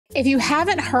If you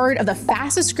haven't heard of the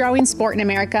fastest growing sport in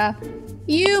America,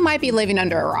 you might be living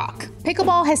under a rock.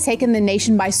 Pickleball has taken the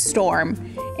nation by storm,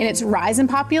 and its rise in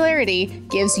popularity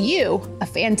gives you a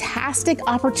fantastic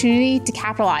opportunity to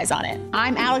capitalize on it.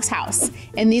 I'm Alex House,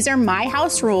 and these are my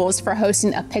house rules for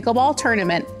hosting a pickleball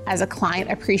tournament as a client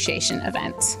appreciation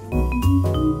event.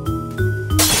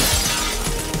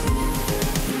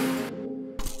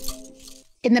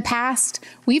 In the past,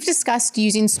 we've discussed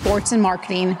using sports and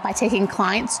marketing by taking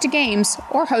clients to games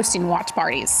or hosting watch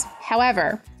parties.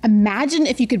 However, imagine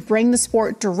if you could bring the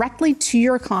sport directly to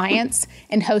your clients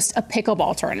and host a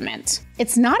pickleball tournament.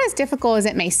 It's not as difficult as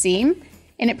it may seem,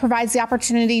 and it provides the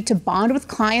opportunity to bond with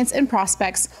clients and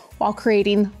prospects while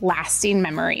creating lasting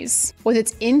memories. With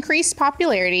its increased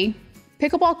popularity,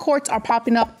 pickleball courts are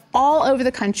popping up all over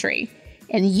the country,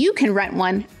 and you can rent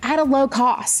one at a low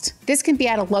cost. This can be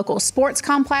at a local sports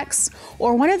complex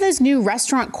or one of those new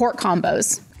restaurant court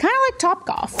combos, kind of like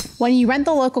Topgolf. When you rent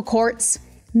the local courts,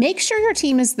 make sure your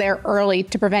team is there early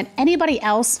to prevent anybody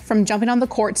else from jumping on the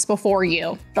courts before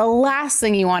you. The last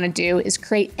thing you want to do is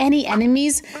create any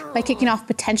enemies by kicking off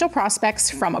potential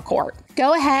prospects from a court.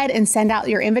 Go ahead and send out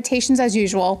your invitations as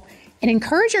usual, and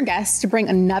encourage your guests to bring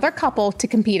another couple to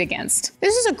compete against.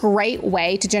 This is a great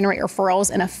way to generate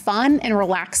referrals in a fun and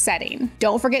relaxed setting.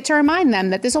 Don't forget to remind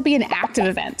them that this will be an active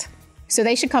event, so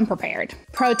they should come prepared.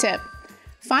 Pro tip,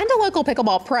 find a local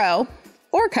pickleball pro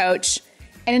or coach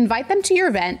and invite them to your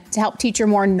event to help teach your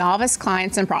more novice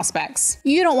clients and prospects.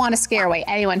 You don't want to scare away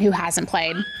anyone who hasn't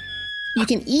played. You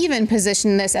can even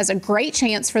position this as a great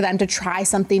chance for them to try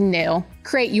something new.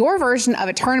 Create your version of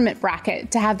a tournament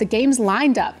bracket to have the games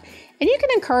lined up, and you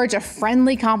can encourage a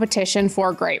friendly competition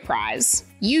for a great prize.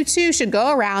 You too should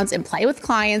go around and play with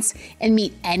clients and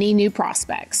meet any new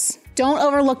prospects. Don't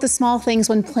overlook the small things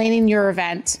when planning your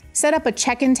event. Set up a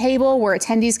check-in table where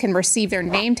attendees can receive their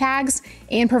name tags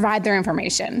and provide their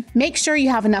information. Make sure you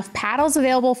have enough paddles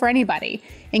available for anybody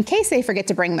in case they forget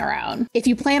to bring their own. If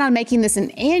you plan on making this an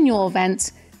annual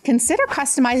event, consider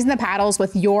customizing the paddles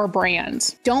with your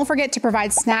brand. Don't forget to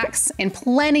provide snacks and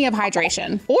plenty of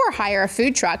hydration, or hire a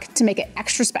food truck to make it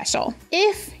extra special.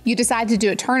 If you decide to do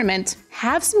a tournament,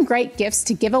 have some great gifts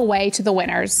to give away to the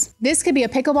winners. This could be a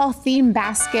pickleball themed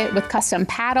basket with custom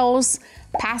paddles,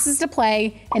 passes to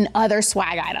play, and other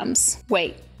swag items.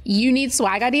 Wait, you need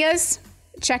swag ideas?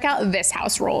 Check out this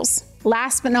house rules.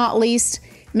 Last but not least,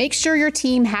 make sure your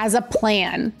team has a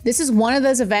plan. This is one of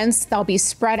those events that'll be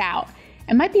spread out.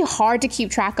 It might be hard to keep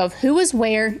track of who is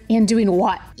where and doing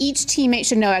what. Each teammate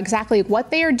should know exactly what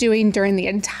they are doing during the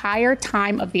entire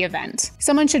time of the event.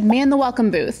 Someone should man the welcome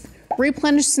booth,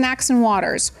 replenish snacks and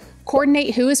waters,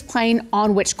 coordinate who is playing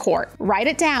on which court. Write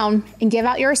it down and give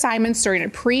out your assignments during a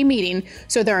pre-meeting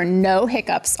so there are no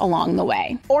hiccups along the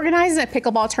way. Organizing a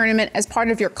pickleball tournament as part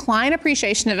of your client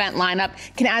appreciation event lineup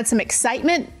can add some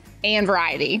excitement and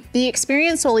variety. The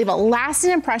experience will leave a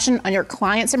lasting impression on your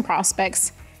clients and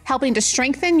prospects, helping to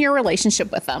strengthen your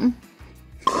relationship with them.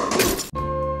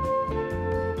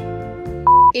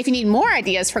 If you need more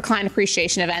ideas for client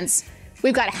appreciation events,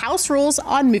 we've got house rules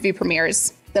on movie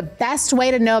premieres. The best way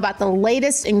to know about the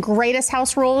latest and greatest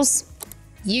house rules,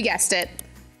 you guessed it,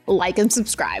 like and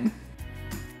subscribe.